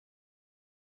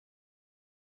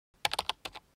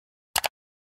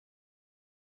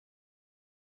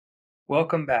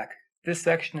Welcome back. This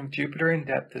section of Jupyter in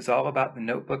Depth is all about the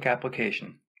notebook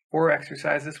application. 4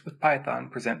 exercises with Python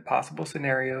present possible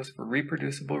scenarios for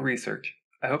reproducible research.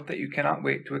 I hope that you cannot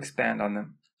wait to expand on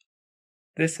them.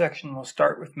 This section will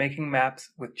start with making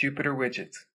maps with Jupyter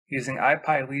widgets. Using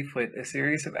Ipyleaflet, a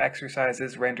series of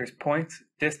exercises renders points,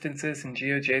 distances, and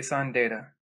GeoJSON data.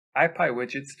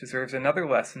 Ipywidgets deserves another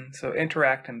lesson, so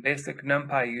interact and basic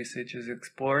NumPy usage is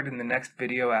explored in the next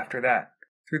video after that.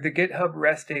 Through the GitHub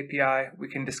REST API, we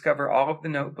can discover all of the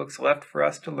notebooks left for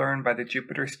us to learn by the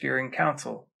Jupyter Steering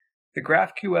Council. The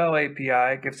GraphQL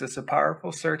API gives us a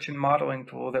powerful search and modeling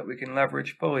tool that we can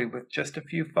leverage fully with just a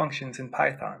few functions in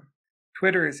Python.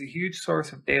 Twitter is a huge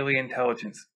source of daily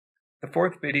intelligence. The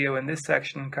 4th video in this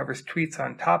section covers tweets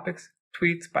on topics,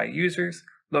 tweets by users,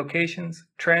 locations,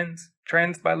 trends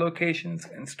by locations,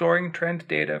 and storing trend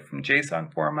data from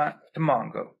JSON format to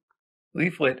Mongo.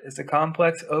 Leaflet is a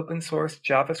complex open-source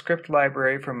JavaScript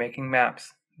library for making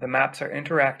maps. The maps are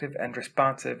interactive and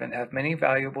responsive and have many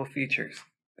valuable features.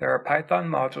 There are Python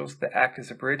modules that act as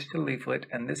a bridge to Leaflet,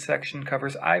 and this section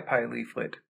covers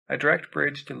Ipyleaflet, a direct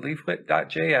bridge to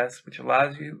leaflet.js which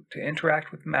allows you to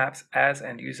interact with maps as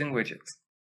and using widgets.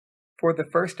 For the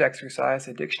first exercise,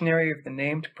 a dictionary of the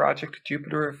named project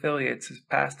Jupyter affiliates is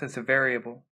passed as a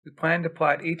variable. We plan to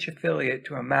plot each affiliate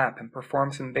to a map and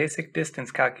perform some basic distance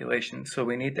calculations, so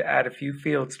we need to add a few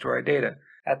fields to our data.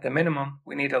 At the minimum,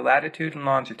 we need a latitude and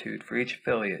longitude for each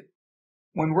affiliate.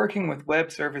 When working with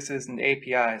web services and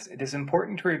APIs, it is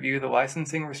important to review the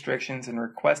licensing restrictions and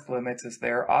request limits, as they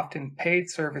are often paid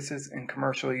services in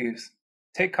commercial use.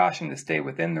 Take caution to stay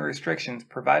within the restrictions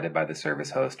provided by the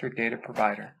service host or data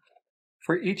provider.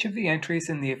 For each of the entries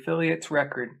in the affiliate's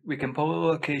record, we can pull a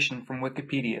location from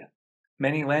Wikipedia.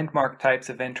 Many landmark types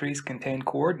of entries contain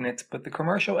coordinates, but the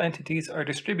commercial entities are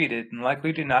distributed and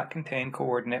likely do not contain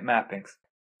coordinate mappings.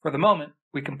 For the moment,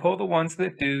 we can pull the ones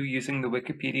that do using the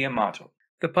Wikipedia module.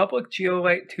 The public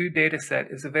GeoLite2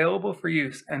 dataset is available for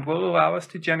use and will allow us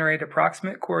to generate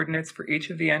approximate coordinates for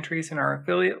each of the entries in our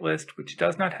affiliate list which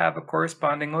does not have a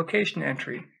corresponding location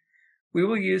entry. We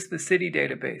will use the city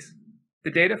database. The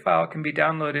data file can be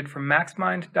downloaded from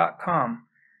maxmind.com.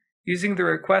 Using the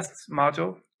requests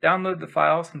module, download the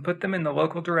files and put them in the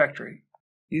local directory.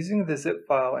 Using the zip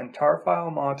file and tar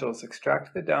file modules,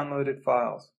 extract the downloaded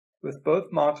files. With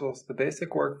both modules, the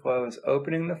basic workflow is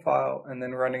opening the file and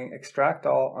then running extract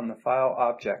all on the file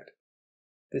object.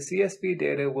 The CSV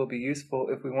data will be useful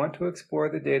if we want to explore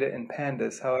the data in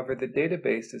pandas, however the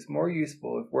database is more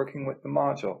useful if working with the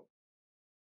module.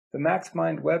 The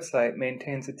MaxMind website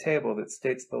maintains a table that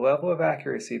states the level of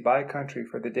accuracy by country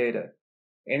for the data.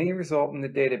 Any result in the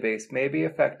database may be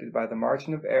affected by the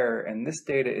margin of error, and this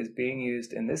data is being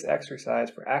used in this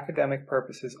exercise for academic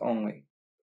purposes only.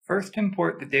 First,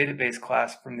 import the database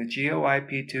class from the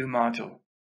GeoIP2 module.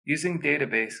 Using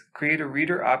database, create a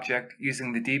reader object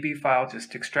using the DB file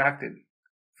just extracted.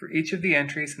 For each of the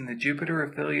entries in the Jupyter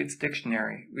Affiliates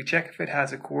dictionary, we check if it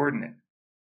has a coordinate.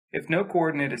 If no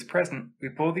coordinate is present, we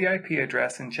pull the IP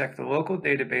address and check the local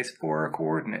database for a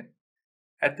coordinate.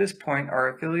 At this point, our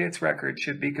affiliates record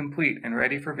should be complete and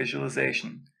ready for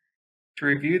visualization. To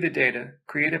review the data,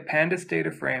 create a pandas data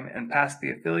frame and pass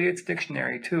the affiliates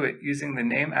dictionary to it using the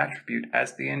name attribute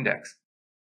as the index.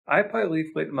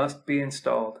 Ipyleaflet must be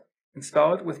installed.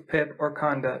 Install it with pip or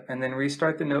conda and then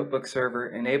restart the notebook server,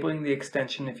 enabling the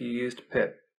extension if you used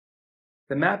pip.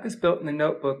 The map is built in the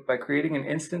notebook by creating an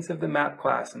instance of the map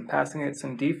class and passing it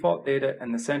some default data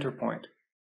and the center point.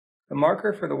 The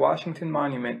marker for the Washington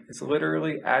Monument is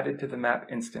literally added to the map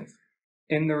instance.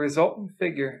 In the resultant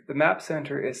figure, the map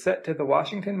center is set to the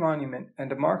Washington Monument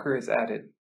and a marker is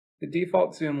added. The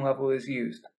default zoom level is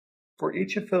used. For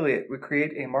each affiliate, we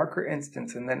create a marker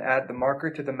instance and then add the marker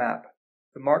to the map.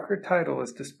 The marker title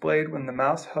is displayed when the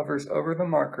mouse hovers over the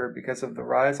marker because of the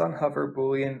rise on hover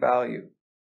Boolean value.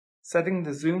 Setting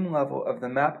the zoom level of the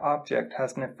map object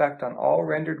has an effect on all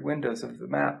rendered windows of the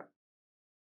map.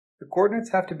 The coordinates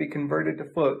have to be converted to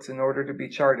floats in order to be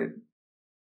charted.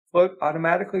 Float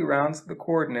automatically rounds the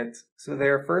coordinates, so they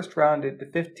are first rounded to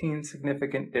 15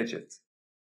 significant digits.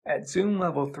 At zoom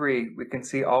level 3, we can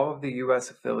see all of the US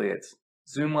affiliates.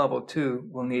 Zoom level 2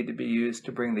 will need to be used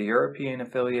to bring the European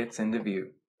affiliates into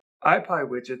view.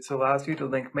 Ipywidgets allows you to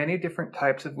link many different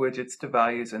types of widgets to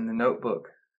values in the notebook.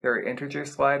 There are integer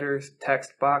sliders,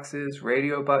 text boxes,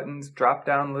 radio buttons,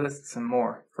 drop-down lists, and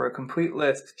more. For a complete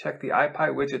list, check the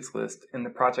Ipywidgets list in the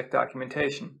project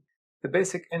documentation. The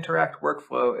basic interact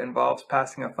workflow involves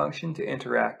passing a function to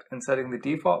interact and setting the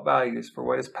default values for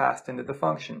what is passed into the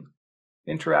function.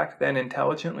 Interact then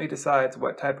intelligently decides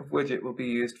what type of widget will be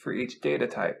used for each data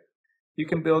type. You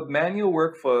can build manual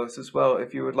workflows as well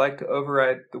if you would like to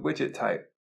override the widget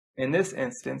type. In this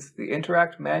instance, the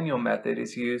interact manual method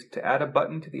is used to add a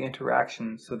button to the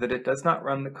interaction so that it does not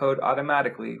run the code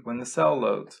automatically when the cell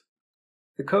loads.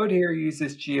 The code here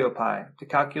uses GeoPy to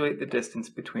calculate the distance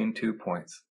between 2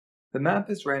 points. The map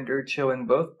is rendered showing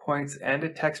both points, and a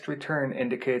text return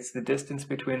indicates the distance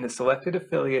between the selected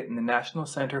affiliate and the National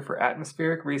Center for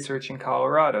Atmospheric Research in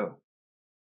Colorado.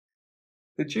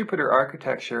 The Jupyter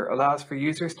architecture allows for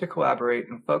users to collaborate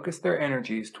and focus their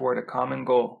energies toward a common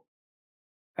goal.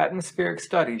 Atmospheric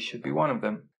studies should be one of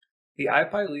them. The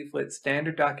Ipyleaflet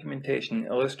standard documentation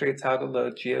illustrates how to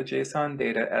load GeoJSON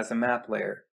data as a map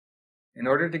layer. In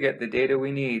order to get the data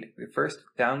we need, we first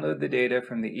download the data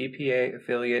from the EPA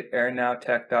affiliate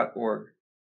airnowtech.org.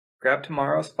 Grab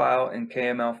tomorrow's file in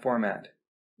KML format.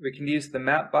 We can use the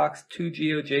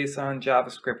Mapbox2GeoJSON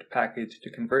JavaScript package to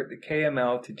convert the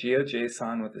KML to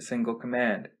GeoJSON with a single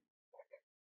command.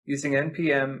 Using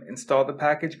npm, install the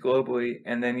package globally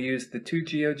and then use the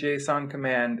 2GeoJSON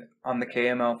command on the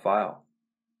KML file.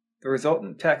 The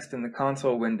resultant text in the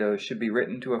console window should be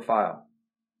written to a file.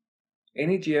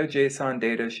 Any GeoJSON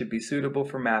data should be suitable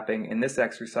for mapping in this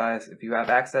exercise if you have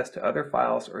access to other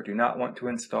files or do not want to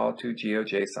install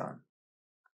 2GeoJSON.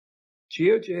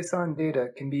 GeoJSON data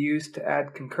can be used to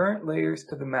add concurrent layers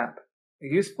to the map. A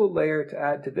useful layer to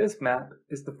add to this map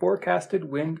is the forecasted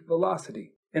wind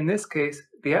velocity. In this case,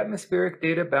 the atmospheric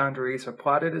data boundaries are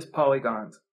plotted as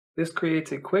polygons. This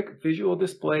creates a quick visual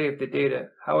display of the data.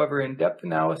 However, in-depth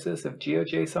analysis of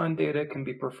GeoJSON data can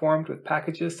be performed with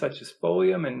packages such as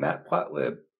Folium and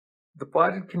Matplotlib. The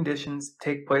plotted conditions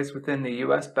take place within the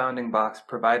US bounding box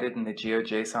provided in the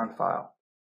GeoJSON file.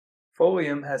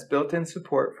 Folium has built-in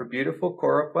support for beautiful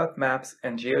choropleth maps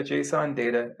and GeoJSON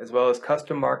data, as well as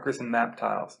custom markers and map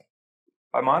tiles.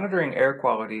 By monitoring air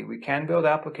quality, we can build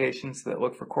applications that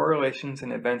look for correlations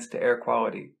and events to air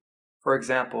quality. For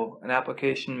example, an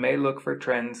application may look for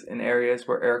trends in areas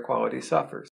where air quality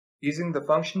suffers. Using the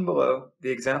function below,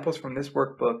 the examples from this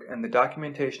workbook, and the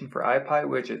documentation for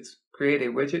Ipywidgets, create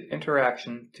a widget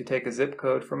interaction to take a zip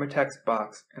code from a text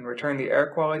box and return the air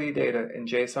quality data in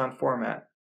JSON format.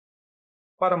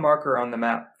 Plot a marker on the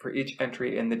map for each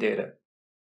entry in the data.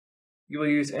 You will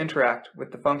use interact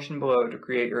with the function below to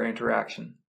create your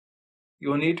interaction. You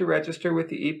will need to register with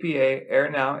the EPA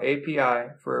AirNow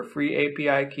API for a free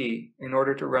API key in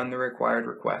order to run the required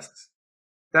requests.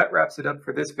 That wraps it up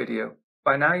for this video.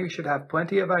 By now you should have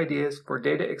plenty of ideas for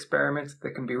data experiments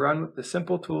that can be run with the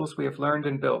simple tools we have learned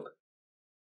and built.